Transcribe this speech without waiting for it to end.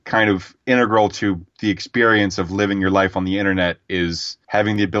kind of integral to the experience of living your life on the internet is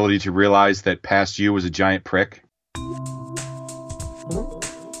having the ability to realize that past you was a giant prick.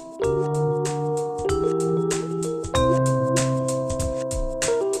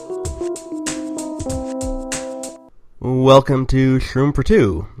 Welcome to Shroom for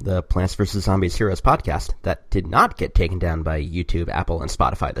Two, the Plants vs. Zombies Heroes podcast that did not get taken down by YouTube, Apple, and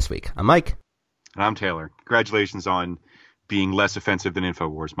Spotify this week. I'm Mike. And I'm Taylor. Congratulations on being less offensive than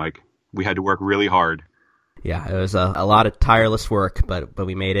InfoWars, Mike. We had to work really hard. Yeah, it was a lot of tireless work, but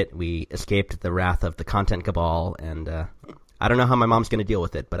we made it. We escaped the wrath of the content cabal, and I don't know how my mom's going to deal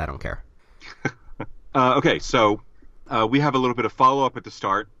with it, but I don't care. Okay, so we have a little bit of follow-up at the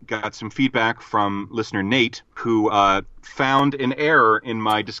start. Got some feedback from listener Nate, who found an error in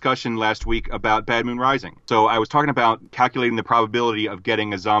my discussion last week about Bad Moon Rising. So I was talking about calculating the probability of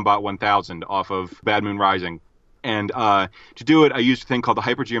getting a Zombot 1000 off of Bad Moon Rising. And to do it, I used a thing called the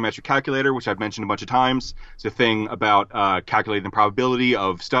hypergeometric calculator, which I've mentioned a bunch of times. It's a thing about calculating the probability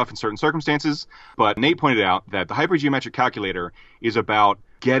of stuff in certain circumstances. But Nate pointed out that the hypergeometric calculator is about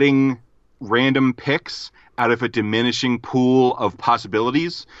getting random picks out of a diminishing pool of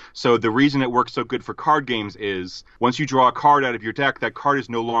possibilities. So the reason it works so good for card games is once you draw a card out of your deck, that card is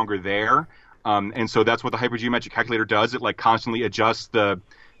no longer there. And so that's what the hypergeometric calculator does. It like constantly adjusts the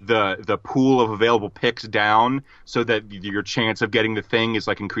pool of available picks down so that your chance of getting the thing is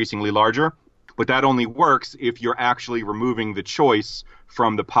like increasingly larger. But that only works if you're actually removing the choice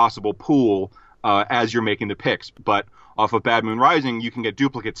from the possible pool as you're making the picks. But off of Bad Moon Rising, you can get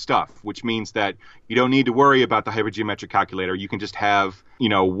duplicate stuff, which means that you don't need to worry about the hypergeometric calculator. You can just have,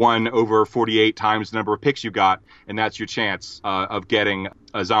 1 over 48 times the number of picks you got, and that's your chance of getting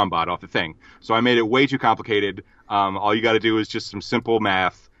a Zombot off the thing. So I made it way too complicated. All you got to do is just some simple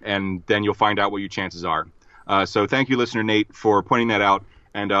math, and then you'll find out what your chances are. So thank you, listener Nate, for pointing that out,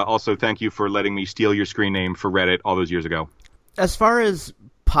 and also thank you for letting me steal your screen name for Reddit all those years ago. As far as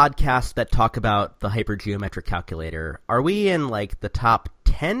podcasts that talk about the hypergeometric calculator, are we in like the top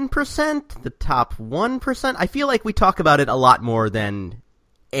 10%, the top 1%? I feel like we talk about it a lot more than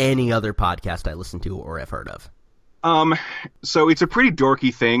any other podcast I listen to or have heard of. So it's a pretty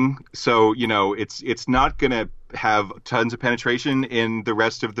dorky thing. So, it's not going to have tons of penetration in the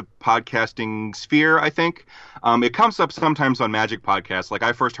rest of the podcasting sphere, I think. It comes up sometimes on Magic podcasts. Like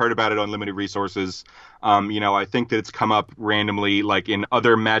I first heard about it on Limited Resources. I think that it's come up randomly, like in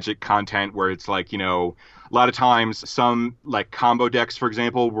other Magic content where it's like, a lot of times some like combo decks, for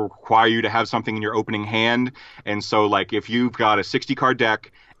example, will require you to have something in your opening hand. And so like if you've got a 60 card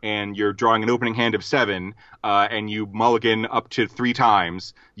deck and you're drawing an opening hand of 7, and you mulligan up to 3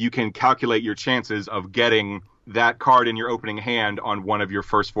 times, you can calculate your chances of getting that card in your opening hand on one of your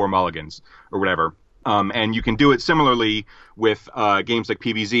first 4 mulligans or whatever. And you can do it similarly with games like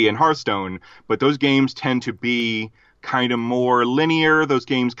PvZ and Hearthstone, but those games tend to be kind of more linear. Those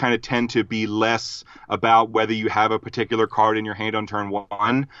games kind of tend to be less about whether you have a particular card in your hand on turn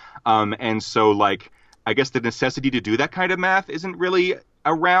 1. And so, like, I guess the necessity to do that kind of math isn't really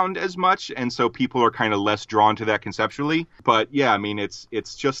around as much, and so people are kind of less drawn to that conceptually. But yeah, I mean, it's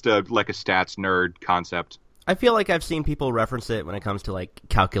just like a stats nerd concept. I feel like I've seen people reference it when it comes to like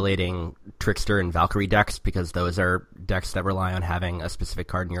calculating Trickster and Valkyrie decks, because those are decks that rely on having a specific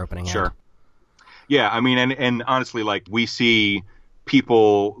card in your opening hand. Sure. Yeah, I mean, and honestly, like we see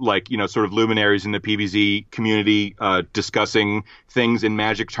people like, sort of luminaries in the PvZ community discussing things in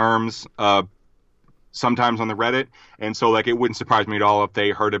Magic terms sometimes on the Reddit, and so like it wouldn't surprise me at all if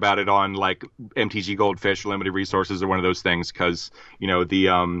they heard about it on like MTG Goldfish, Limited Resources, or one of those things, because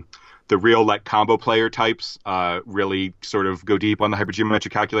the real like combo player types really sort of go deep on the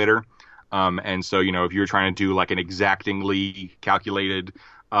hypergeometric calculator, and so if you're trying to do like an exactingly calculated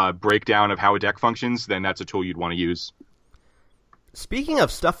breakdown of how a deck functions, then that's a tool you'd want to use. Speaking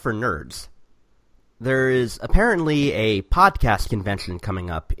of stuff for nerds, there is apparently a podcast convention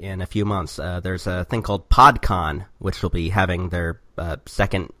coming up in a few months. There's a thing called PodCon, which will be having their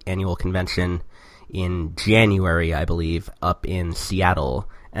second annual convention in January, I believe, up in Seattle.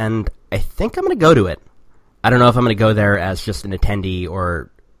 And I think I'm going to go to it. I don't know if I'm going to go there as just an attendee or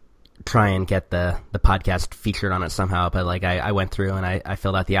try and get the podcast featured on it somehow, but like I went through and I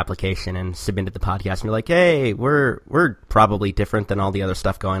filled out the application and submitted the podcast, and you're like, hey, we're probably different than all the other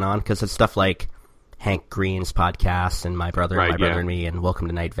stuff going on, because it's stuff like Hank Green's podcast and My Brother and Me and Welcome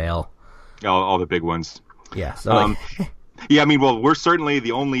to Night Vale. All the big ones. Yeah. So yeah, I mean, well, we're certainly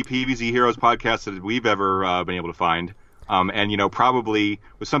the only PvZ Heroes podcast that we've ever been able to find. And, probably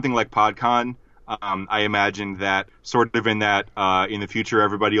with something like PodCon, I imagine that sort of in that in the future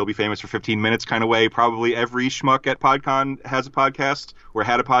everybody will be famous for 15 minutes kind of way. Probably every schmuck at PodCon has a podcast or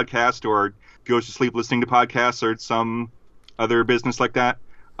had a podcast or goes to sleep listening to podcasts or some other business like that.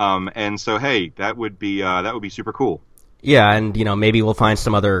 And so, hey, that would be super cool. Yeah, and maybe we'll find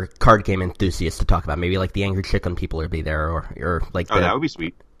some other card game enthusiasts to talk about. Maybe like the Angry Chicken people will be there, or like that would be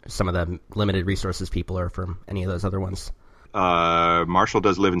sweet. Some of the limited resources people are from any of those other ones. Marshall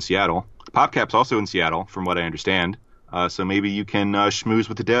does live in Seattle. PopCap's also in Seattle, from what I understand. So maybe you can schmooze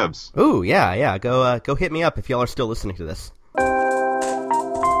with the devs. Ooh, yeah. Go hit me up if y'all are still listening to this.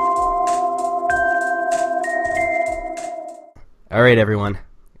 All right, everyone.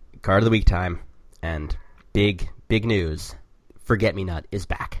 Card of the week time, and big news. Forget-Me-Not is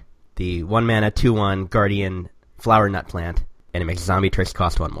back. The 1-mana 2/1 Guardian Flower Nut plant, and it makes zombie tricks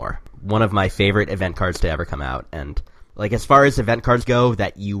cost 1 more. One of my favorite event cards to ever come out, and like as far as event cards go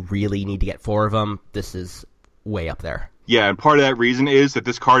that you really need to get 4 of them, this is way up there. Yeah, and part of that reason is that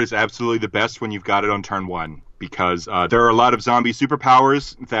this card is absolutely the best when you've got it on turn 1, because there are a lot of zombie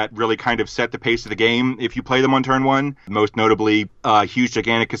superpowers that really kind of set the pace of the game if you play them on turn 1, most notably Huge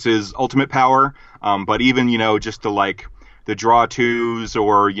Giganticus's ultimate power, but even, just the draw 2s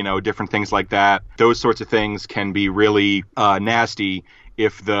or, different things like that, those sorts of things can be really nasty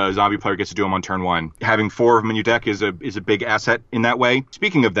if the zombie player gets to do them on turn 1. Having 4 of them in your deck is a big asset in that way.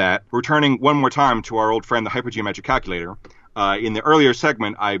 Speaking of that, returning one more time to our old friend, the hypergeometric calculator. In the earlier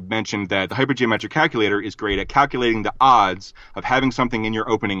segment, I mentioned that the hypergeometric calculator is great at calculating the odds of having something in your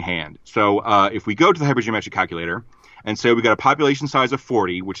opening hand. So if we go to the hypergeometric calculator and say we got a population size of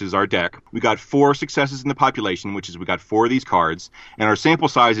 40, which is our deck, we got 4 successes in the population, which is we got 4 of these cards, and our sample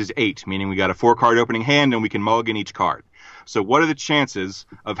size is 8, meaning we got a 4-card opening hand and we can mulligan each card. So what are the chances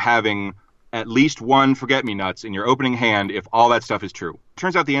of having at least 1 Forget-Me-Nuts in your opening hand if all that stuff is true?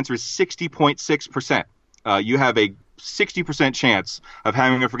 Turns out the answer is 60.6%. You have a 60% chance of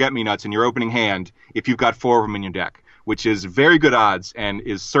having a Forget-Me-Nuts in your opening hand if you've got 4 of them in your deck, which is very good odds and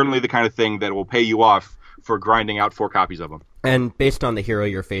is certainly the kind of thing that will pay you off for grinding out 4 copies of them. And based on the hero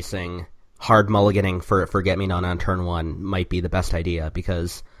you're facing, hard mulliganing for Forget-Me-Not on turn 1 might be the best idea,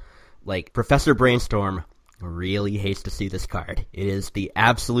 because Professor Brainstorm really hates to see this card. It is the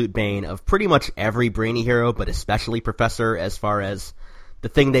absolute bane of pretty much every brainy hero, but especially Professor, as far as the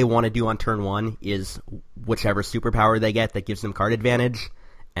thing they want to do on turn 1 is whichever superpower they get that gives them card advantage,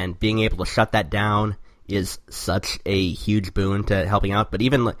 and being able to shut that down is such a huge boon to helping out. But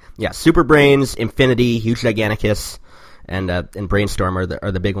even, Super Brains, Infinity, Huge Giganticus, and Brainstorm are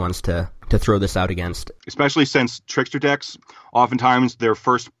the big ones to throw this out against. Especially since Trickster decks, oftentimes their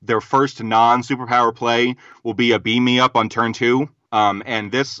first non-superpower play will be a Beam Me Up on turn 2,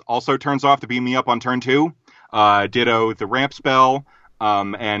 and this also turns off the Beam Me Up on turn 2. Ditto the Ramp spell,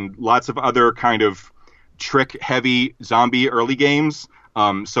 and lots of other kind of trick-heavy zombie early games.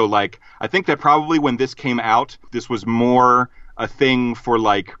 So I think that probably when this came out, this was more a thing for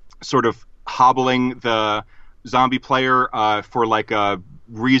sort of hobbling the zombie player for a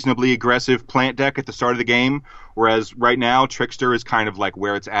reasonably aggressive plant deck at the start of the game, whereas right now Trickster is kind of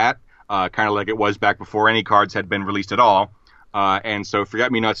where it's at, kind of like it was back before any cards had been released at all, and so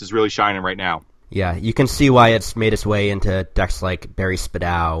Forget-Me-Nuts is really shining right now. Yeah, you can see why it's made its way into decks like Barry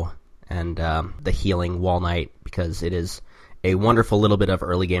Spadow and the Healing Wall Knight, because it is a wonderful little bit of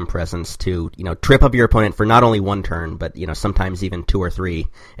early game presence to, trip up your opponent for not only 1 turn, but, sometimes even 2 or 3.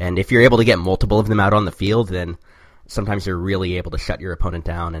 And if you're able to get multiple of them out on the field, then sometimes you're really able to shut your opponent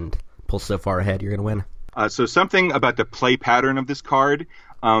down and pull so far ahead you're going to win. So something about the play pattern of this card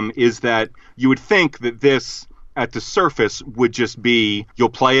is that you would think that this, at the surface, would just be, you'll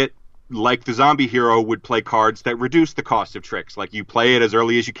play it like the zombie hero would play cards that reduce the cost of tricks. You play it as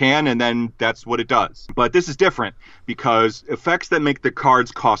early as you can, and then that's what it does. But this is different, because effects that make the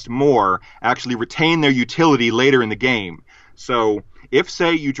cards cost more actually retain their utility later in the game. So if,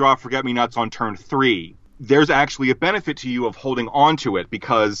 say, you draw Forget-Me-Nuts on turn 3, there's actually a benefit to you of holding on to it,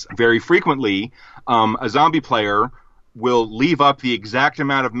 because very frequently a zombie player will leave up the exact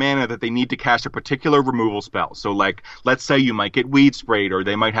amount of mana that they need to cast a particular removal spell. So, let's say you might get Weed Sprayed, or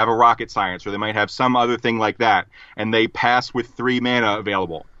they might have a Rocket Science, or they might have some other thing like that, and they pass with 3 mana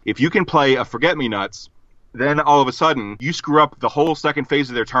available. If you can play a Forget-Me-Nuts, then all of a sudden, you screw up the whole second phase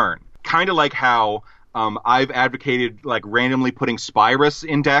of their turn. Kind of like how I've advocated randomly putting Spyrus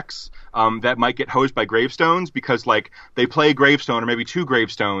in decks that might get hosed by Gravestones, because they play Gravestone or maybe 2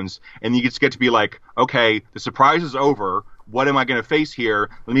 Gravestones, and you just get to be okay, the surprise is over. what am I going to face here?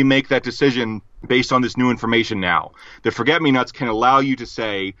 Let me make that decision based on this new information now. The Forget-Me-Nots can allow you to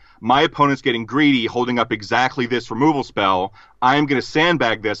say, my opponent's getting greedy, holding up exactly this removal spell. I'm going to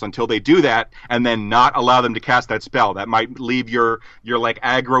sandbag this until they do that, and then not allow them to cast that spell. That might leave your like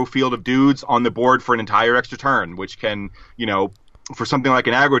aggro field of dudes on the board for an entire extra turn, which can, for something like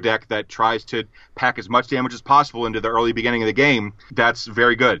an aggro deck that tries to pack as much damage as possible into the early beginning of the game, that's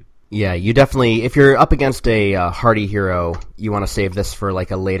very good. Yeah, you definitely, if you're up against a hardy hero, you want to save this for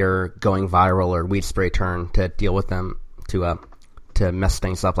like a later going viral or weed spray turn to deal with them, to mess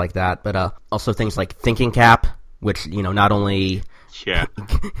things up like that. But also things like Thinking Cap, which, not only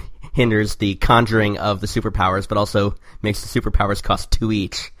hinders the conjuring of the superpowers, but also makes the superpowers cost 2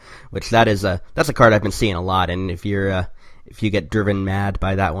 each, which that's a card I've been seeing a lot. And if you get driven mad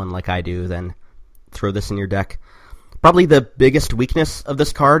by that one like I do, then throw this in your deck. Probably the biggest weakness of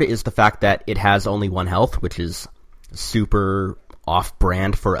this card is the fact that it has only 1 health, which is super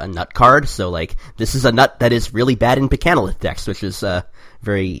off-brand for a nut card. So, this is a nut that is really bad in Mechanolith decks, which is a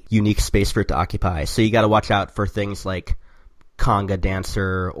very unique space for it to occupy. So you gotta watch out for things like Conga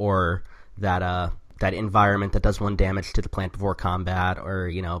Dancer, or that environment that does 1 damage to the plant before combat, or,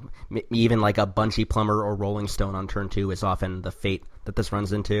 even like a Bungee Plumber or Rolling Stone on turn 2 is often the fate that this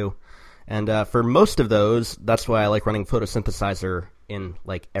runs into. And for most of those, that's why I like running Photosynthesizer in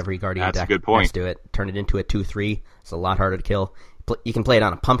every Guardian deck. That's a good point. Next to it. Turn it into a 2/3. It's a lot harder to kill. You can play it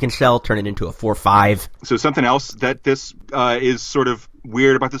on a Pumpkin Shell, turn it into a 4/5. So something else that this is sort of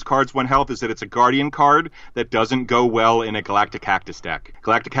weird about this card's 1 health is that it's a Guardian card that doesn't go well in a Galactic Cactus deck.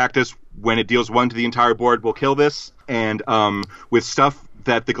 Galactic Cactus, when it deals 1 to the entire board, will kill this. And with stuff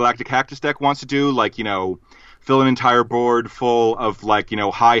that the Galactic Cactus deck wants to do, fill an entire board full of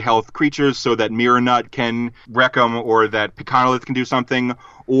high health creatures so that Mirror Nut can wreck them, or that Mechanolith can do something,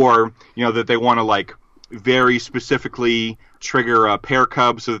 or that they want to very specifically trigger a Pair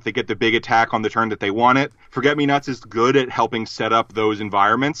Cub so that they get the big attack on the turn that they want it. Forget-Me-Nots is good at helping set up those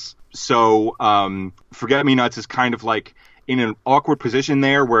environments. So Forget-Me-Nots is kind of in an awkward position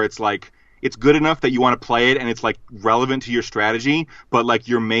there, where it's it's good enough that you want to play it and it's relevant to your strategy, but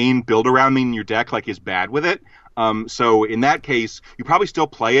your main build around in your deck is bad with it. So in that case, you probably still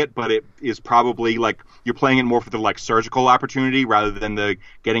play it, but it is probably you're playing it more for the surgical opportunity rather than the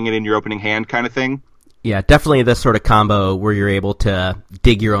getting it in your opening hand kind of thing. Yeah, definitely this sort of combo where you're able to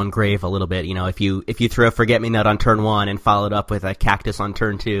dig your own grave a little bit. If you throw a Forget-Me-Not on turn 1 and follow it up with a Cactus on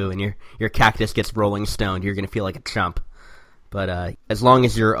turn 2, and your Cactus gets Rolling Stoned, you're going to feel like a chump. But as long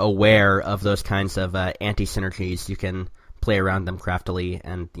as you're aware of those kinds of anti-synergies, you can play around them craftily,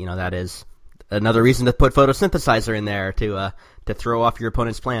 and that is another reason to put Photosynthesizer in there to throw off your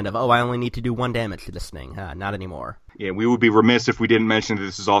opponent's plan of, I only need to do 1 damage to this thing. Not anymore. Yeah, we would be remiss if we didn't mention that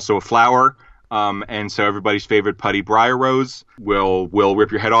this is also a flower. And so everybody's favorite putty, Briar Rose, will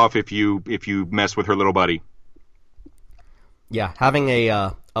rip your head off if you mess with her little buddy. Yeah, having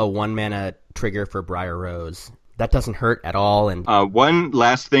a 1 mana trigger for Briar Rose, that doesn't hurt at all. And one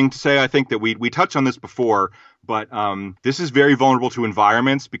last thing to say, I think that we touched on this before, but this is very vulnerable to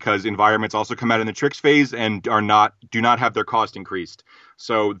environments, because environments also come out in the tricks phase and do not have their cost increased.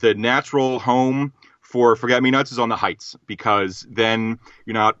 So the natural home for Forget-Me-Nots is on the heights, because then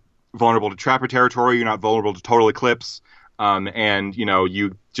you're not vulnerable to Trapper territory, you're not vulnerable to Total Eclipse, and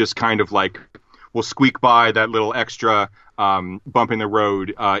you just kind of will squeak by that little extra bump in the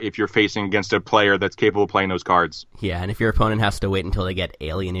road if you're facing against a player that's capable of playing those cards. Yeah, and if your opponent has to wait until they get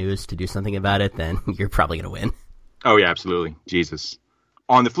Alien Ooze to do something about it, then you're probably going to win. Oh yeah, absolutely. Jesus.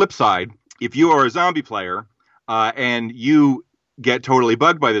 On the flip side, if you are a zombie player and you get totally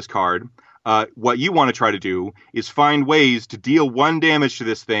bugged by this card, what you want to try to do is find ways to deal 1 damage to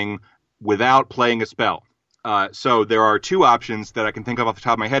this thing without playing a spell. So there are 2 options that I can think of off the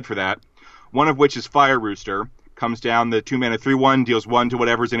top of my head for that. One of which is Fire Rooster. Comes down the 2 mana 3/1, deals 1 to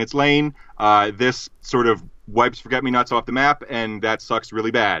whatever's in its lane. This sort of wipes Forget-Me-Nots off the map, and that sucks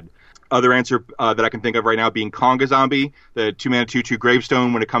really bad. Other answer that I can think of right now being Conga Zombie. The 2 mana 2/2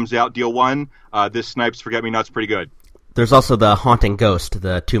 Gravestone, when it comes out, deal 1. This snipes Forget-Me-Nots pretty good. There's also the Haunting Ghost,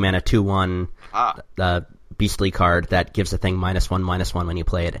 the 2 mana 2/1 beastly card that gives a thing -1/-1 when you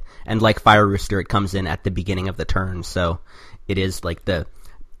play it. And like Fire Rooster, it comes in at the beginning of the turn, so it is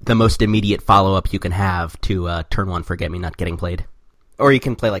the most immediate follow-up you can have to turn 1 Forget-Me-Not getting played. Or you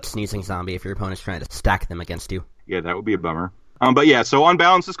can play Sneezing Zombie if your opponent's trying to stack them against you. Yeah, that would be a bummer. But yeah, so on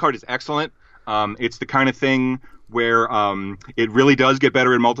balance, this card is excellent. It's the kind of thing where it really does get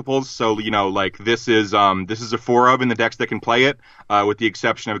better in multiples. So, this is a 4 of in the decks that can play it, with the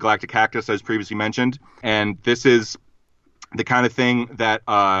exception of Galactic Cactus, as previously mentioned. And this is the kind of thing that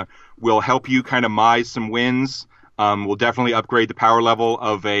will help you kind of mise some wins will definitely upgrade the power level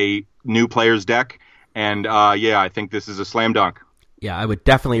of a new player's deck. And I think this is a slam dunk. Yeah, I would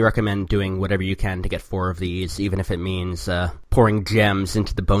definitely recommend doing whatever you can to get 4 of these, even if it means pouring gems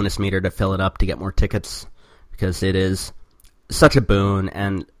into the bonus meter to fill it up to get more tickets, because it is such a boon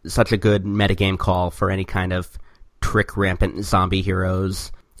and such a good metagame call for any kind of trick-rampant zombie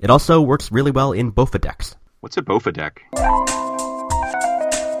heroes. It also works really well in Bofa decks. What's a Bofa deck?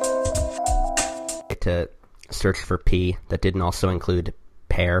 To search for P that didn't also include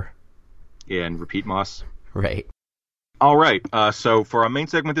pair. Yeah, and repeat moss. Right. All right, so for our main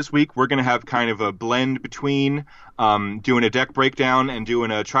segment this week, we're going to have kind of a blend between doing a deck breakdown and doing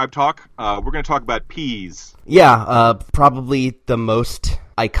a tribe talk. We're going to talk about peas. Yeah, probably the most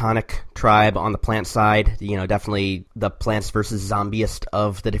iconic tribe on the plant side. Definitely the plants versus zombiest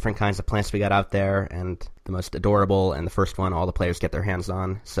of the different kinds of plants we got out there, and the most adorable, and the first one all the players get their hands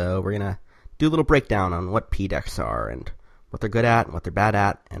on. So we're going to do a little breakdown on what P decks are, and what they're good at, and what they're bad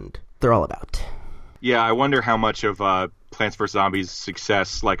at, and what they're all about. Yeah, I wonder how much of Plants vs. Zombies'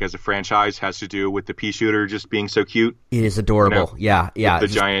 success, like as a franchise, has to do with the pea shooter just being so cute. It is adorable. Yeah.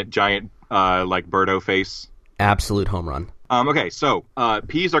 The giant like Birdo face. Absolute home run. Okay, so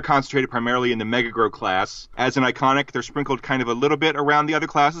peas are concentrated primarily in the Mega Grow class. As an iconic, they're sprinkled kind of a little bit around the other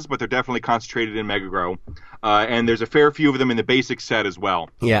classes, but they're definitely concentrated in Mega Grow. And there's a fair few of them in the basic set as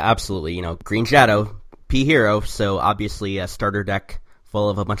well. Yeah, absolutely. Green Shadow, pea hero, so obviously a starter deck full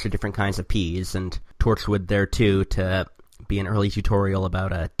of a bunch of different kinds of peas, and Torchwood there too to be an early tutorial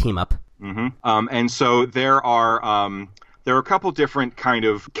about a team up. Mm-hmm. And so there are a couple different kind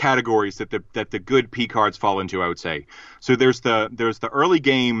of categories that the good P cards fall into, I would say. So there's the early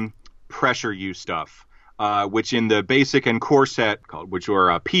game pressure use stuff, which in the basic and core set which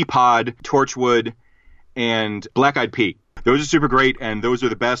are Pea Pod, Torchwood, and Black Eyed Pea. Those are super great, and those are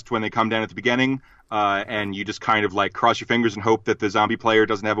the best when they come down at the beginning. And you just kind of like cross your fingers and hope that the zombie player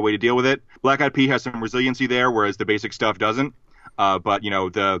doesn't have a way to deal with it. Black Eyed Pea has some resiliency there, whereas the basic stuff doesn't. But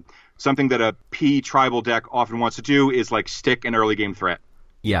something that a P tribal deck often wants to do is like stick an early game threat.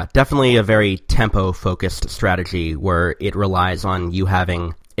 Yeah, definitely a very tempo-focused strategy where it relies on you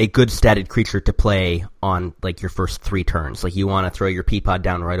having a good statted creature to play on like your first 3 turns. Like you want to throw your pea pod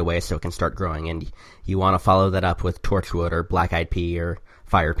down right away so it can start growing, and you want to follow that up with Torchwood or Black Eyed Pea or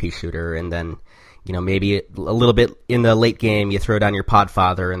Fire Pea Shooter, and then maybe a little bit in the late game you throw down your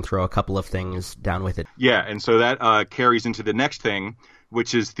Podfather and throw a couple of things down with it. Yeah, and so that carries into the next thing,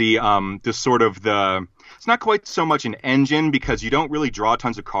 which is it's not quite so much an engine because you don't really draw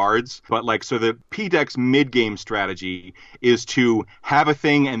tons of cards, but so the P deck's mid-game strategy is to have a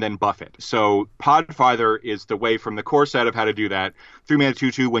thing and then buff it. So Podfather is the way from the core set of how to do that. 3-mana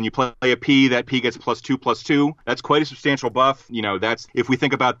 2/2, when you play a P, that P gets +2/+2. That's quite a substantial buff. That's, if we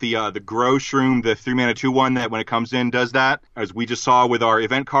think about the Grow Shroom, the 3-mana 2/1 that when it comes in does that. As we just saw with our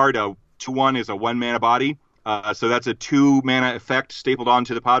event card, 2/1 is a 1-mana body. So that's a 2-mana effect stapled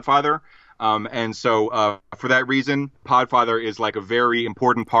onto the Podfather. And so for that reason, Podfather is like a very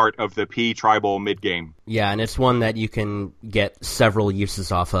important part of the P tribal mid-game. Yeah, and it's one that you can get several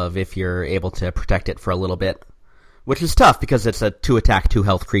uses off of if you're able to protect it for a little bit, which is tough because it's a 2-attack,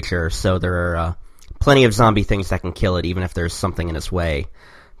 2-health creature, so there are plenty of zombie things that can kill it even if there's something in its way.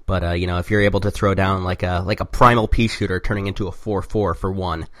 But, if you're able to throw down like a primal Pea Shooter turning into a 4/4 for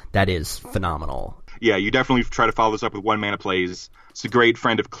 1, that is phenomenal. Yeah, you definitely try to follow this up with 1-mana plays. It's a great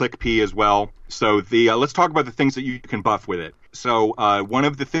friend of Click P as well. So let's talk about the things that you can buff with it. So one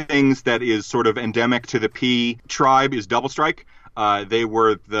of the things that is sort of endemic to the P tribe is Double Strike. They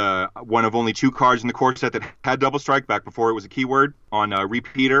were the one of only 2 cards in the core set that had Double Strike back before it was a keyword on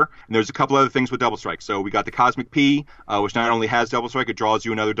Repeater. And there's a couple other things with Double Strike. So we got the Cosmic P, which not only has Double Strike, it draws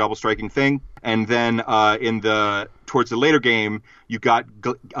you another double striking thing. And then towards the later game, you got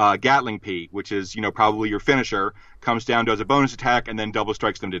Gatling P, which is probably your finisher. Comes down, does a bonus attack, and then double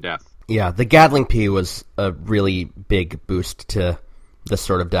strikes them to death. Yeah, the Gatling P was a really big boost to this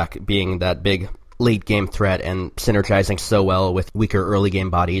sort of deck, being that big late game threat and synergizing so well with weaker early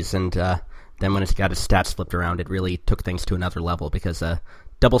game bodies, and then when it got its stats flipped around, it really took things to another level because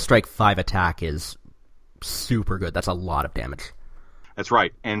double strike 5 attack is super good. That's a lot of damage. That's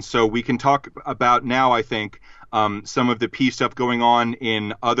right. And so we can talk about now, I think, some of the P stuff going on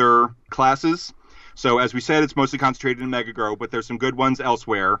in other classes. So as we said, it's mostly concentrated in Mega Grow, but there's some good ones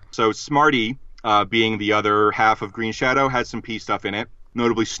elsewhere. So Smarty, being the other half of Green Shadow, has some P stuff in it.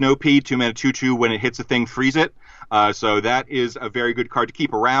 Notably Snow Pea, 2-mana 2/2, when it hits a thing, freeze it. So that is a very good card to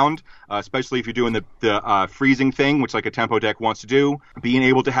keep around, especially if you're doing the freezing thing, which like a tempo deck wants to do. Being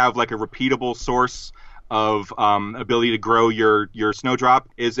able to have like a repeatable source of ability to grow your Snowdrop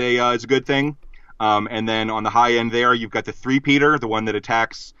is a good thing. And then on the high end there, you've got the 3-peater, the one that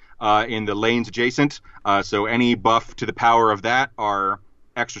attacks in the lanes adjacent. So any buff to the power of that are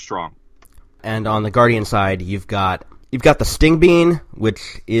extra strong. And on the Guardian side, you've got the Sting Bean,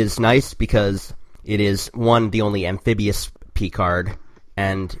 which is nice because it is, the only amphibious P card,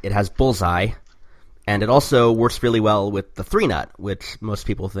 and it has Bullseye. And it also works really well with the 3-nut, which most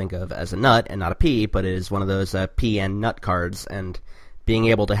people think of as a nut and not a P, but it is one of those P and nut cards, and being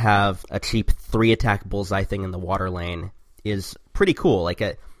able to have a cheap 3-attack Bullseye thing in the water lane is pretty cool.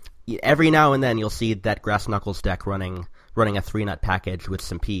 Like, every now and then you'll see that Grass Knuckles deck running a 3-nut package with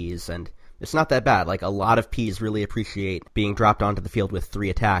some Ps, and it's not that bad. Like, a lot of Ps really appreciate being dropped onto the field with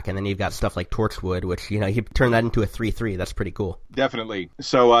 3 attack, and then you've got stuff like Torchwood, which, you turn that into a 3/3. That's pretty cool. Definitely.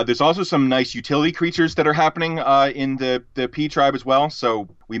 So there's also some nice utility creatures that are happening in the P tribe as well. So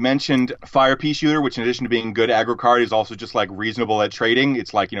we mentioned Fire P Shooter, which in addition to being a good aggro card is also just like reasonable at trading.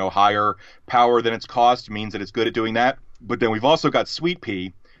 It's like, higher power than its cost means that it's good at doing that. But then we've also got Sweet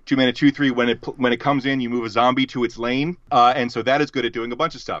P. 2-mana 2/3. When it comes in, you move a zombie to its lane, and so that is good at doing a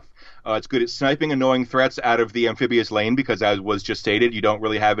bunch of stuff. It's good at sniping annoying threats out of the amphibious lane because, as was just stated, you don't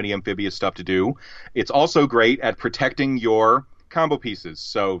really have any amphibious stuff to do. It's also great at protecting your combo pieces.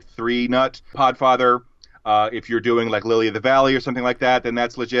 So 3-nut Podfather. If you're doing like Lily of the Valley or something like that, then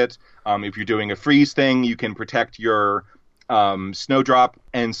that's legit. If you're doing a freeze thing, you can protect your Snowdrop.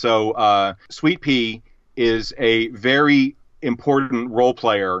 And so Sweet Pea is a very important role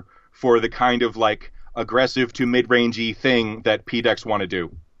player for the kind of like aggressive to mid-rangey thing that P decks want to do.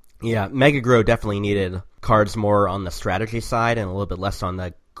 Yeah, Mega Grow definitely needed cards more on the strategy side and a little bit less on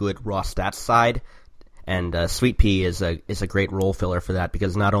the good raw stats side. And Sweet Pea is a great role filler for that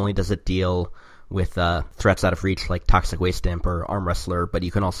because not only does it deal with threats out of reach like Toxic Waste Imp or Arm Wrestler, but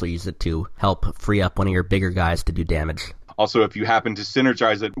you can also use it to help free up one of your bigger guys to do damage. Also, if you happen to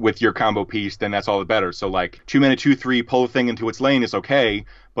synergize it with your combo piece, then that's all the better. So, like, 2-mana 2/3, pull a thing into its lane is okay,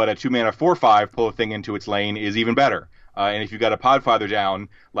 but a 2-mana 4/5, pull a thing into its lane is even better. And if you've got a Podfather down,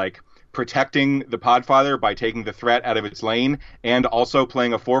 like, protecting the Podfather by taking the threat out of its lane and also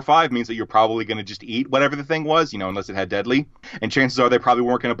playing a 4/5 means that you're probably going to just eat whatever the thing was, unless it had deadly. And chances are they probably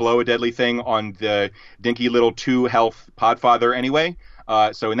weren't going to blow a deadly thing on the dinky little 2-health Podfather anyway.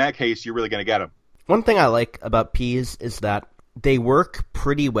 So in that case, you're really going to get him. One thing I like about Ps is that they work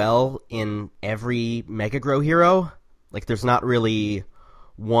pretty well in every Mega Grow hero. Like, there's not really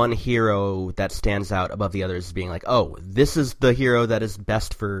one hero that stands out above the others as being like, oh, this is the hero that is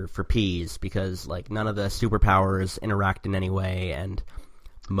best for Ps, because, like, none of the superpowers interact in any way, and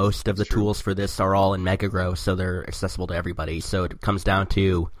most of the tools for this are all in Mega Grow, so they're accessible to everybody. So it comes down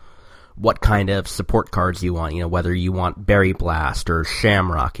to what kind of support cards you want, whether you want Berry Blast or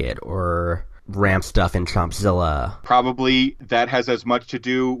Shamrocket or ramp stuff in Chompzilla. Probably that has as much to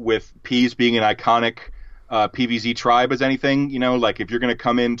do with Ps being an iconic PvZ tribe as anything. Like if you're going to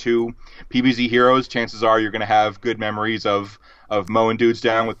come into PvZ heroes, chances are you're going to have good memories of mowing dudes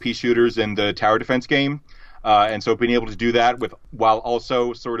down with P shooters in the tower defense game. And so being able to do that while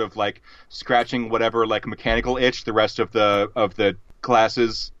also sort of like scratching whatever like mechanical itch the rest of the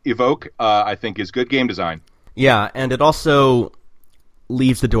classes evoke, I think is good game design. Yeah, and it also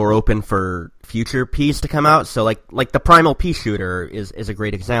leaves the door open for future Ps to come out. So like the Primal P Shooter is a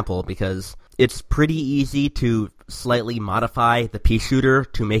great example because it's pretty easy to slightly modify the P Shooter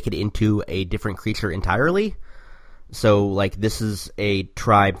to make it into a different creature entirely. So like this is a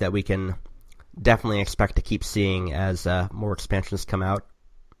tribe that we can definitely expect to keep seeing as more expansions come out,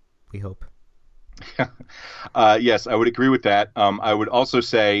 we hope. Yes, I would agree with that. I would also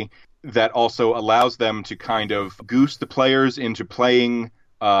say that also allows them to kind of goose the players into playing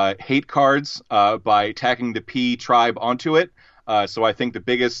hate cards by tacking the P tribe onto it. So I think the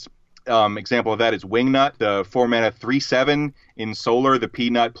biggest example of that is Wingnut, the 4-mana 3/7 in Solar, the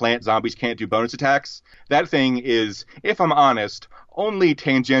P-Nut plant zombies can't do bonus attacks. That thing is, if I'm honest, only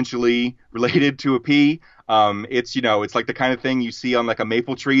tangentially related to a P. It's like the kind of thing you see on like a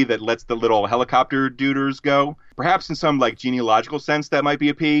maple tree that lets the little helicopter duders go. Perhaps in some like genealogical sense that might be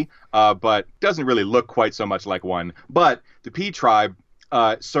a P, but doesn't really look quite so much like one. But the P tribe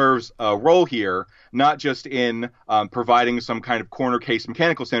serves a role here, not just in providing some kind of corner case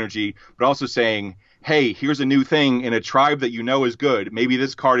mechanical synergy, but also saying, hey, here's a new thing in a tribe that you know is good. Maybe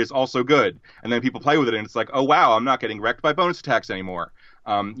this card is also good. And then people play with it and it's like, oh, wow, I'm not getting wrecked by bonus attacks anymore.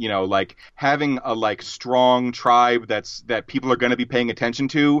 Like having a like strong tribe that people are going to be paying attention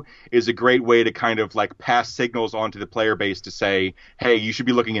to is a great way to kind of like pass signals onto the player base to say, hey, you should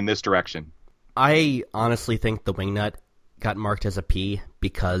be looking in this direction. I honestly think the Wingnut got marked as a P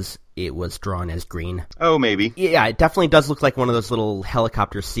because it was drawn as green. Oh, maybe. Yeah, it definitely does look like one of those little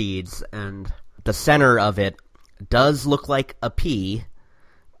helicopter seeds, and the center of it does look like a P,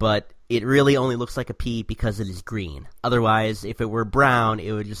 but it really only looks like a P because it is green. Otherwise, if it were brown,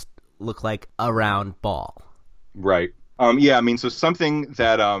 it would just look like a round ball. Right. Yeah, I mean, so something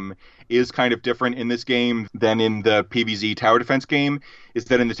that is kind of different in this game than in the PvZ tower defense game is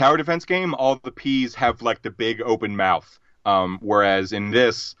that in the tower defense game, all the Ps have like the big open mouth. Whereas in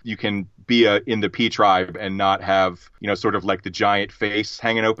this, you can be in the P tribe and not have, sort of like the giant face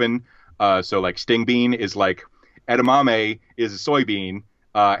hanging open. So like Stingbean is like, edamame is a soybean,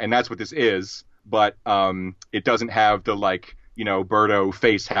 and that's what this is. But it doesn't have the like, Birdo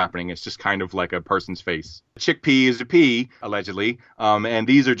face happening. It's just kind of like a person's face. Chickpea is a pea, allegedly, and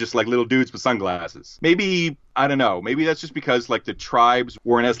these are just like little dudes with sunglasses. Maybe, I don't know, maybe that's just because like the tribes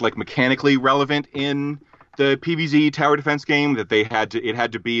weren't as like mechanically relevant in the PvZ tower defense game, that it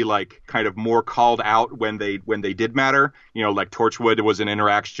had to be like kind of more called out when they did matter. Like Torchwood was an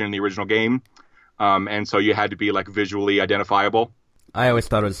interaction in the original game, and so you had to be like visually identifiable. I always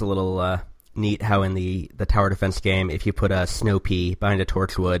thought it was a little neat how in the tower defense game, if you put a snow pea behind a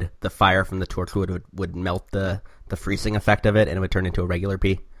torchwood, the fire from the torchwood would melt the freezing effect of it, and it would turn into a regular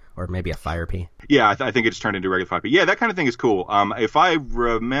pea, or maybe a fire pea. Yeah, I think it just turned into a regular fire pea. Yeah, that kind of thing is cool. If I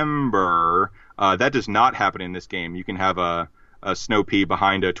remember, that does not happen in this game. You can have a snow pea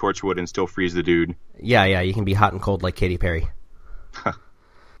behind a torchwood and still freeze the dude. Yeah, you can be hot and cold like Katy Perry.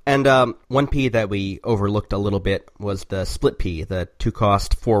 And one pea that we overlooked a little bit was the split pea, the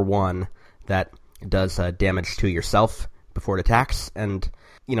 2-cost 4/1 that does damage to yourself before it attacks. And,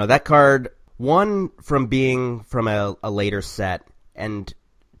 that card, one, from being from a later set, and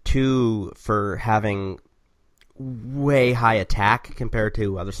two, for having way high attack compared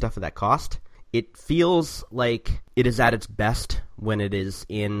to other stuff of that cost. It feels like it is at its best when it is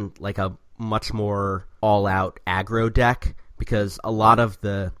in like a much more all-out aggro deck, because a lot of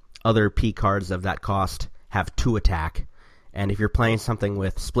the other P cards of that cost have 2 attack, and if you're playing something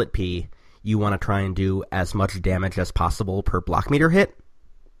with split P, you want to try and do as much damage as possible per block meter hit.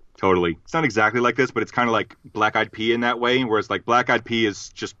 Totally. It's not exactly like this, but it's kind of like Black Eyed Pea in that way, whereas like Black Eyed Pea is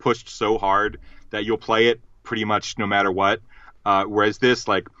just pushed so hard that you'll play it pretty much no matter what. Whereas this,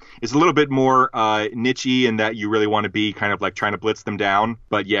 like, is a little bit more niche-y in that you really want to be kind of like trying to blitz them down.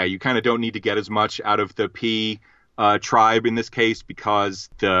 But yeah, you kind of don't need to get as much out of the P tribe in this case, because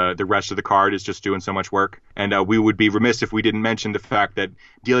the rest of the card is just doing so much work. And we would be remiss if we didn't mention the fact that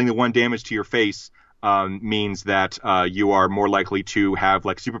dealing the 1 damage to your face means that you are more likely to have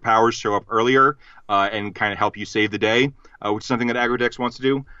like superpowers show up earlier and kind of help you save the day, which is something that Aggro Dex wants to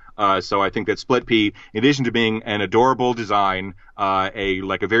do. So I think that Split Pea, in addition to being an adorable design,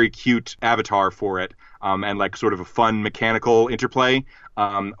 a very cute avatar for it, and like sort of a fun mechanical interplay,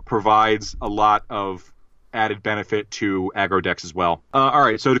 provides a lot of added benefit to Aggro Decks as well. All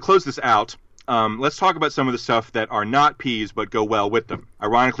right, so to close this out, let's talk about some of the stuff that are not peas but go well with them.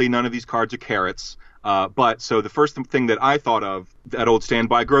 Ironically, none of these cards are carrots. But so the first thing that I thought of, that old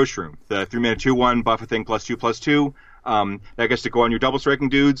standby Shroom, the 3-mana 2/1 buff a thing +2/+2. That gets to go on your double striking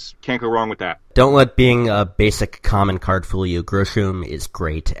dudes. Can't go wrong with that. Don't let being a basic common card fool you. Shroom is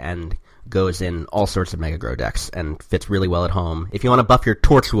great and goes in all sorts of Mega Grow decks and fits really well at home. If you want to buff your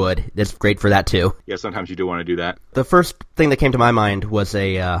Torchwood, it's great for that too. Yeah, sometimes you do want to do that. The first thing that came to my mind was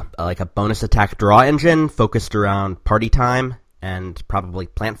a bonus attack draw engine focused around Party Time and probably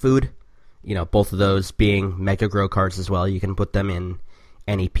Plant Food. Both of those being Mega Grow cards as well. You can put them in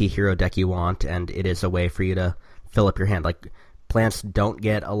any P hero deck you want, and it is a way for you to fill up your hand. Like, plants don't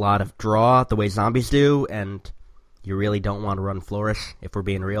get a lot of draw the way zombies do, and you really don't want to run Flourish, if we're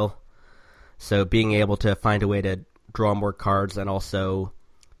being real. So being able to find a way to draw more cards and also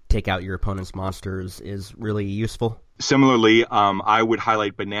take out your opponent's monsters is really useful. Similarly, I would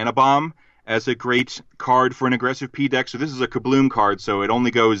highlight Banana Bomb as a great card for an aggressive P deck. So this is a Kabloom card, so it only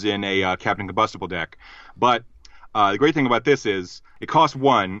goes in a Captain Combustible deck. But the great thing about this is it costs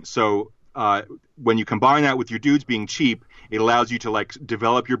 1, so when you combine that with your dudes being cheap, it allows you to like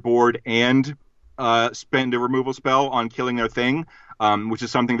develop your board and spend a removal spell on killing their thing, which is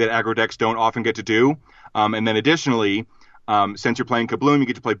something that aggro decks don't often get to do. And then additionally, since you're playing Kabloom, you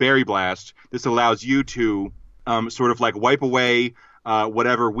get to play Berry Blast. This allows you to sort of like wipe away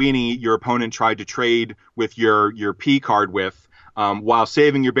whatever weenie your opponent tried to trade with your P card with, while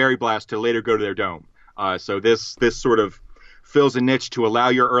saving your Berry Blast to later go to their dome. So this sort of fills a niche to allow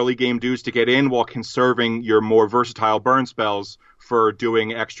your early game dudes to get in while conserving your more versatile burn spells for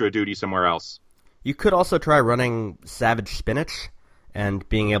doing extra duty somewhere else. You could also try running Savage Spinach and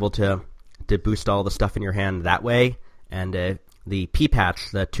being able to boost all the stuff in your hand that way. And the P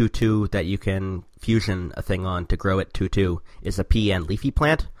patch, the 2/2 that you can fusion a thing on to grow it 2/2, is a pea and leafy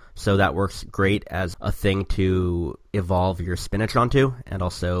plant. So that works great as a thing to evolve your spinach onto, and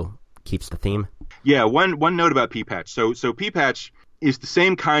also keeps the theme. Yeah, one note about P-Patch. So P-Patch is the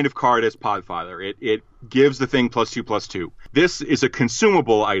same kind of card as Podfather. It gives the thing +2/+2. This is a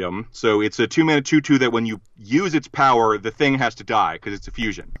consumable item, so it's a 2-mana 2/2 that when you use its power, the thing has to die because it's a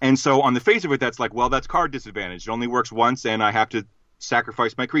fusion. And so on the face of it, that's like, well, that's card disadvantage. It only works once, and I have to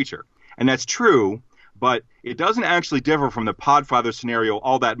sacrifice my creature. And that's true, but it doesn't actually differ from the Podfather scenario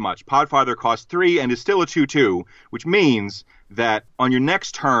all that much. Podfather costs 3 and is still a 2/2, which means that on your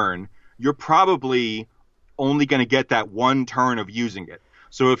next turn, you're probably only going to get that one turn of using it.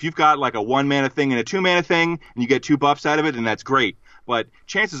 So if you've got like a 1-mana thing and a 2-mana thing, and you get 2 buffs out of it, then that's great. But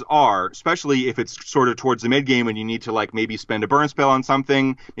chances are, especially if it's sort of towards the mid-game and you need to like maybe spend a burn spell on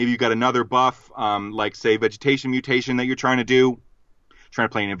something, maybe you've got another buff, like say Vegetation Mutation that you're trying to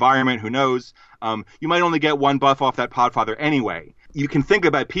play an environment, who knows, you might only get 1 buff off that Podfather anyway. You can think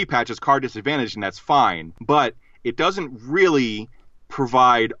about P-Patch as card disadvantage, and that's fine, but it doesn't really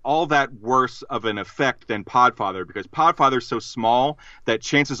provide all that worse of an effect than Podfather, because Podfather's so small that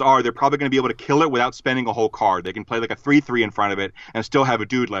chances are they're probably going to be able to kill it without spending a whole card. They can play like a 3/3 in front of it and still have a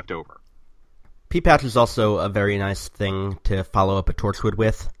dude left over. P-Patch is also a very nice thing to follow up a Torchwood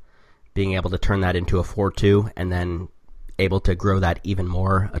with, being able to turn that into a 4/2 and then able to grow that even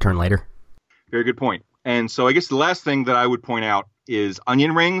more a turn later. Very good point. And so I guess the last thing that I would point out is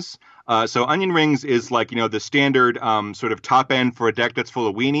Onion Rings. So Onion Rings is like, the standard sort of top end for a deck that's full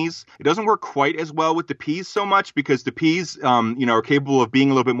of weenies. It doesn't work quite as well with the Ps so much because the Ps, are capable of being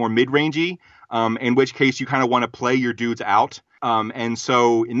a little bit more mid-rangey, in which case you kind of want to play your dudes out. And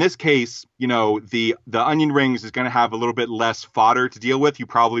so in this case, the Onion Rings is going to have a little bit less fodder to deal with. You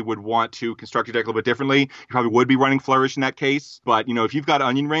probably would want to construct your deck a little bit differently. You probably would be running Flourish in that case. But, if you've got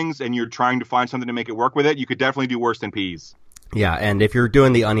Onion Rings and you're trying to find something to make it work with it, you could definitely do worse than Ps. Yeah, and if you're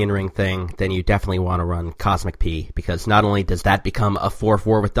doing the Onion Ring thing, then you definitely want to run Cosmic P, because not only does that become a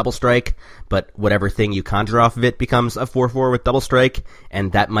 4/4 with Double Strike, but whatever thing you conjure off of it becomes a 4/4 with Double Strike,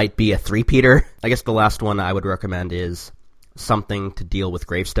 and that might be a 3-peater. I guess the last one I would recommend is something to deal with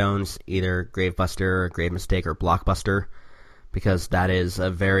Gravestones, either Gravebuster, Grave Mistake, or Blockbuster, because that is a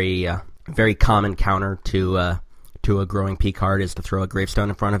very common counter to a growing P card, is to throw a Gravestone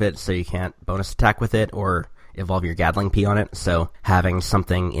in front of it so you can't bonus attack with it, or evolve your Gatling P on it. So having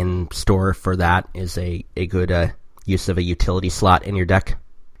something in store for that is a good use of a utility slot in your deck.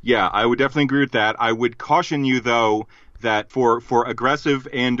 Yeah, I would definitely agree with that. I would caution you, though, that for aggressive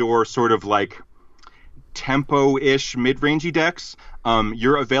and or sort of like tempo-ish mid-rangey decks,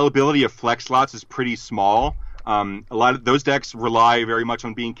 your availability of flex slots is pretty small. A lot of those decks rely very much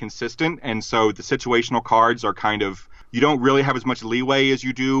on being consistent, and so the situational cards are kind of, you don't really have as much leeway as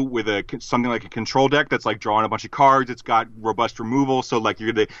you do with something like a control deck that's like drawing a bunch of cards. It's got robust removal, so like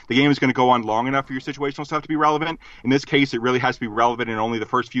the game is going to go on long enough for your situational stuff to be relevant. In this case, it really has to be relevant in only the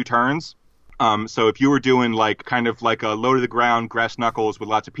first few turns. So if you were doing like kind of like a low to the ground Grass Knuckles with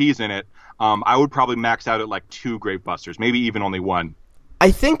lots of Ps in it, I would probably max out at like 2 Gravebusters, maybe even only 1.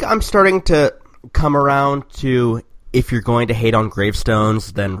 I think I'm starting to come around to, if you're going to hate on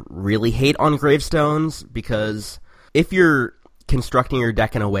Gravestones, then really hate on Gravestones, because if you're constructing your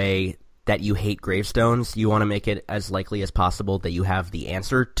deck in a way that you hate Gravestones, you want to make it as likely as possible that you have the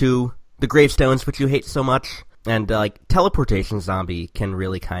answer to the Gravestones which you hate so much. And like Teleportation Zombie can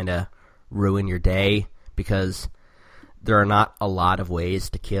really kind of ruin your day, because there are not a lot of ways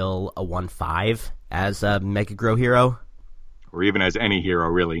to kill a 1/5 as a Mega Grow hero. Or even as any hero,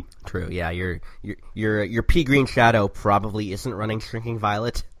 really. True, yeah. Your P Green Shadow probably isn't running Shrinking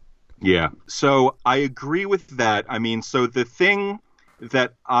Violet. Yeah, so I agree with that. I mean, so the thing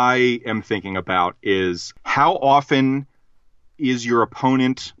that I am thinking about is, how often is your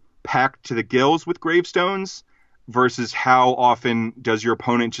opponent packed to the gills with Gravestones versus how often does your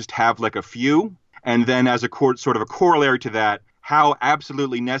opponent just have like a few? And then as a sort of a corollary to that, how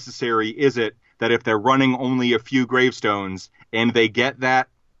absolutely necessary is it that if they're running only a few Gravestones and they get that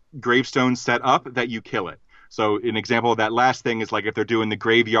Gravestone set up, that you kill it? So an example of that last thing is like if they're doing the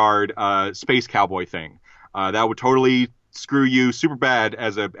Graveyard Space Cowboy thing. That would totally screw you super bad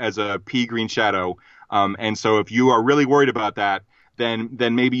as a P Green Shadow. And so if you are really worried about that, then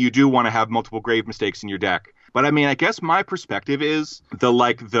maybe you do want to have multiple Grave Mistakes in your deck. But I mean, I guess my perspective is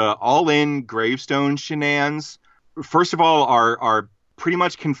the all-in Gravestone shenanigans, first of all, are pretty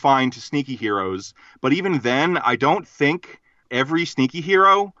much confined to sneaky heroes. But even then, I don't think every sneaky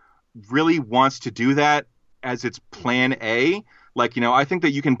hero really wants to do that as its plan A. Like, I think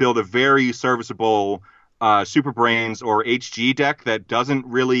that you can build a very serviceable Super Brains or HG deck that doesn't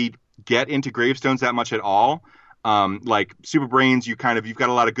really get into Gravestones that much at all. Like Super Brains, you've got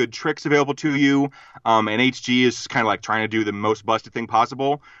a lot of good tricks available to you, and HG is kind of like trying to do the most busted thing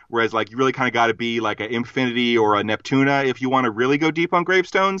possible. Whereas like you really kind of got to be like an Infinity or a Neptuna if you want to really go deep on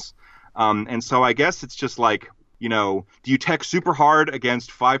gravestones. And so I guess it's just like, do you tech super hard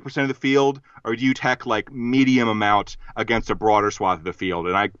against 5% of the field, or do you tech like medium amount against a broader swath of the field?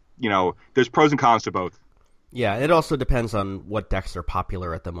 And there's pros and cons to both. Yeah, it also depends on what decks are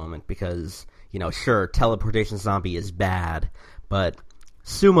popular at the moment because, sure, Teleportation Zombie is bad, but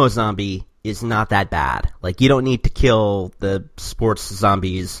Sumo Zombie is not that bad. Like, you don't need to kill the Sports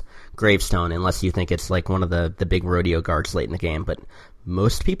Zombies Gravestone unless you think it's like one of the big rodeo guards late in the game, but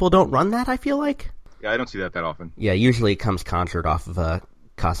most people don't run that, I feel like. Yeah, I don't see that often. Yeah, usually it comes conjured off of a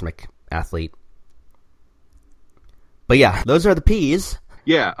Cosmic Athlete. But yeah, those are the Ps.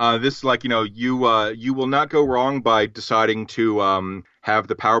 Yeah, this you will not go wrong by deciding to have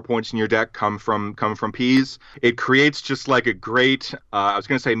the power points in your deck come from peas. It creates just like a great I was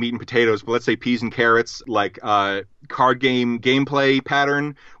going to say meat and potatoes, but let's say peas and carrots, like card game gameplay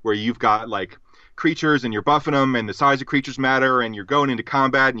pattern where you've got like creatures and you're buffing them and the size of creatures matter and you're going into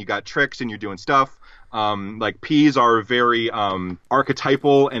combat and you got tricks and you're doing stuff. Like peas are very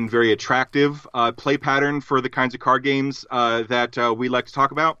archetypal and very attractive play pattern for the kinds of card games that we like to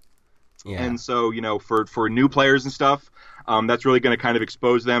talk about. Yeah. And so, for new players and stuff, that's really going to kind of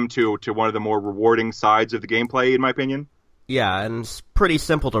expose them to one of the more rewarding sides of the gameplay, in my opinion. Yeah, and it's pretty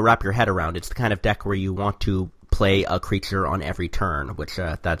simple to wrap your head around. It's the kind of deck where you want to play a creature on every turn, which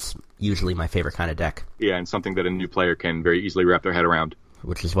that's usually my favorite kind of deck. Yeah, and something that a new player can very easily wrap their head around.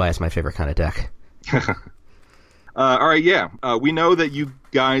 Which is why it's my favorite kind of deck. All right, yeah. We know that you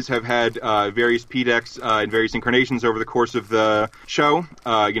guys have had various P decks in various incarnations over the course of the show.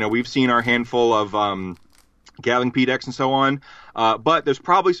 We've seen our handful of Gatling P decks and so on. But there's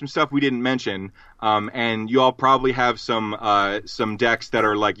probably some stuff we didn't mention, and you all probably have some decks that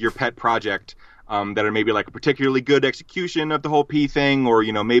are like your pet project. That are maybe like a particularly good execution of the whole P thing, or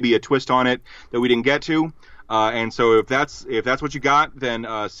maybe a twist on it that we didn't get to. And so if that's what you got, then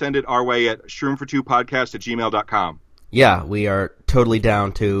send it our way at shroomfortwopodcast@gmail.com. Yeah, we are totally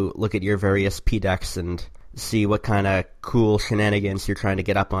down to look at your various P decks and see what kind of cool shenanigans you're trying to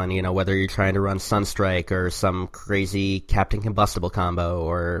get up on. Whether you're trying to run Sunstrike or some crazy Captain Combustible combo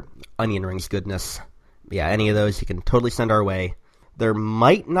or Onion Rings goodness. Yeah, any of those you can totally send our way. There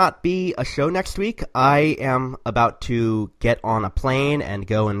might not be a show next week. I am about to get on a plane and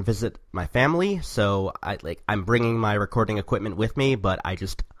go and visit my family, so I'm bringing my recording equipment with me, but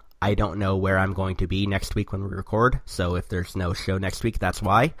I don't know where I'm going to be next week when we record, so if there's no show next week, that's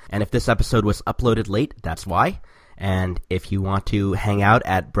why. And if this episode was uploaded late, that's why. And if you want to hang out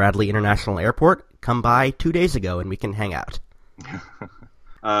at Bradley International Airport, come by 2 days ago and we can hang out.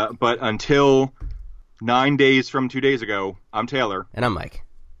 But until 9 days from 2 days ago, I'm Taylor. And I'm Mike.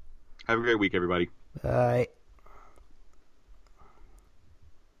 Have a great week, everybody. Bye.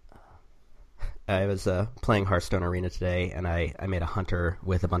 I was playing Hearthstone Arena today, and I made a hunter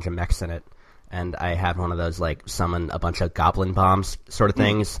with a bunch of mechs in it. And I had one of those, summon a bunch of goblin bombs sort of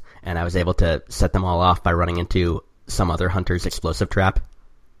things, and I was able to set them all off by running into some other hunter's explosive trap.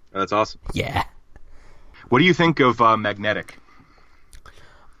 That's awesome. Yeah. What do you think of Magnetic?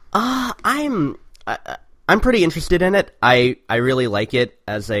 I'm pretty interested in it. I really like it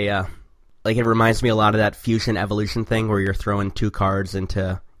as a it reminds me a lot of that fusion evolution thing where you're throwing two cards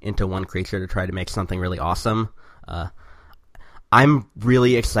into one creature to try to make something really awesome. I'm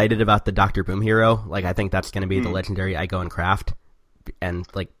really excited about the Dr. Boom hero. I think that's going to be the legendary I go and craft, and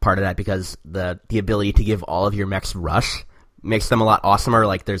part of that because the ability to give all of your mechs rush makes them a lot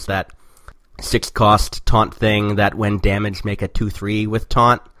awesomer. There's that 6-cost taunt thing that when damaged make a 2/3 with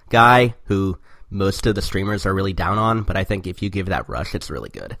taunt guy who most of the streamers are really down on, but I think if you give that rush, it's really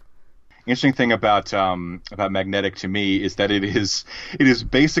good. Interesting thing about Magnetic to me is that it is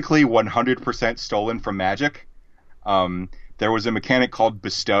basically 100% stolen from Magic. There was a mechanic called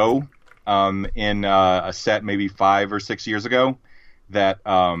Bestow in a set maybe 5 or 6 years ago that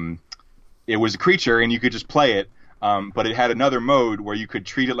it was a creature and you could just play it, but it had another mode where you could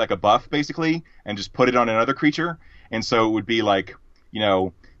treat it like a buff basically and just put it on another creature, and so it would be like,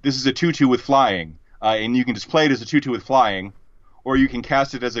 this is a 2/2 with flying, and you can just play it as a 2/2 with flying, or you can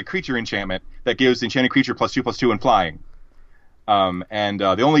cast it as a creature enchantment that gives the enchanted creature +2/+2 and flying.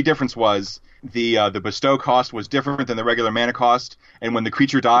 The only difference was the bestow cost was different than the regular mana cost, and when the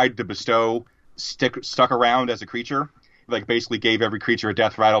creature died, the bestow stuck around as a creature, basically gave every creature a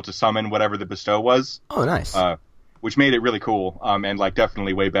death rattle to summon whatever the bestow was. Oh, nice. Which made it really cool, and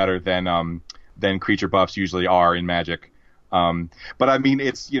definitely way better than creature buffs usually are in Magic. But I mean,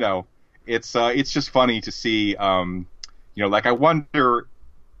 it's it's just funny to see. Like I wonder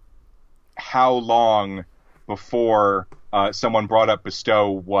how long before someone brought up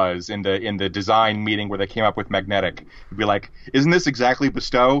bestow was in the design meeting where they came up with magnetic. It'd be like, isn't this exactly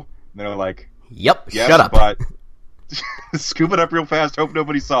bestow? And they're like, Yep. yes, shut up. But scoop it up real fast. Hope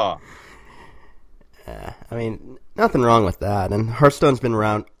nobody saw. I mean, nothing wrong with that. And Hearthstone's been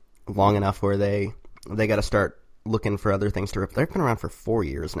around long enough where they got to start looking for other things to rip. They've been around for 4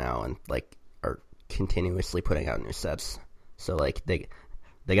 years now, and like are continuously putting out new sets. So like they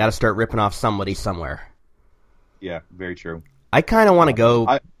got to start ripping off somebody somewhere. Yeah, very true. I kind of want to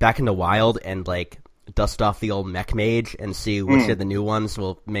go back into Wild and like dust off the old Mech Mage and see which of the new ones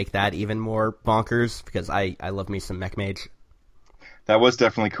will make that even more bonkers, because I love me some Mech Mage. That was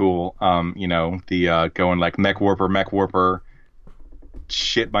definitely cool. The going like Mech Warper,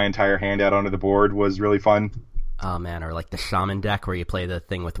 shit my entire hand out onto the board was really fun. Oh man, or like the Shaman deck where you play the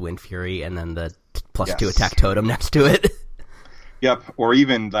thing with Wind Fury and then the +2 attack totem next to it. Yep, or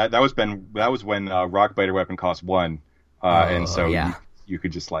even that was when Rock Biter weapon cost 1, and so yeah. you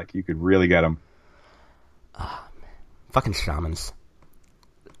could just you could really get them. Fucking Shamans.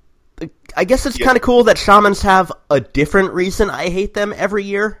 I guess it's kind of cool that Shamans have a different reason I hate them every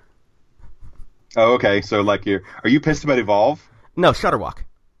year. Oh, okay. So are you pissed about Evolve? No, Shutterwalk.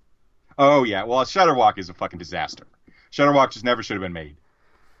 Oh yeah, well Shutterwalk is a fucking disaster. Shutterwalk just never should have been made.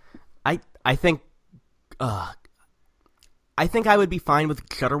 I think I would be fine with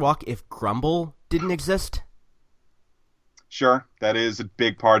Shutterwalk if Grumble didn't exist. Sure, that is a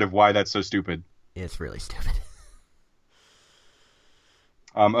big part of why that's so stupid. It's really stupid.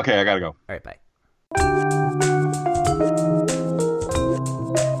 Okay, I gotta go. All right, bye.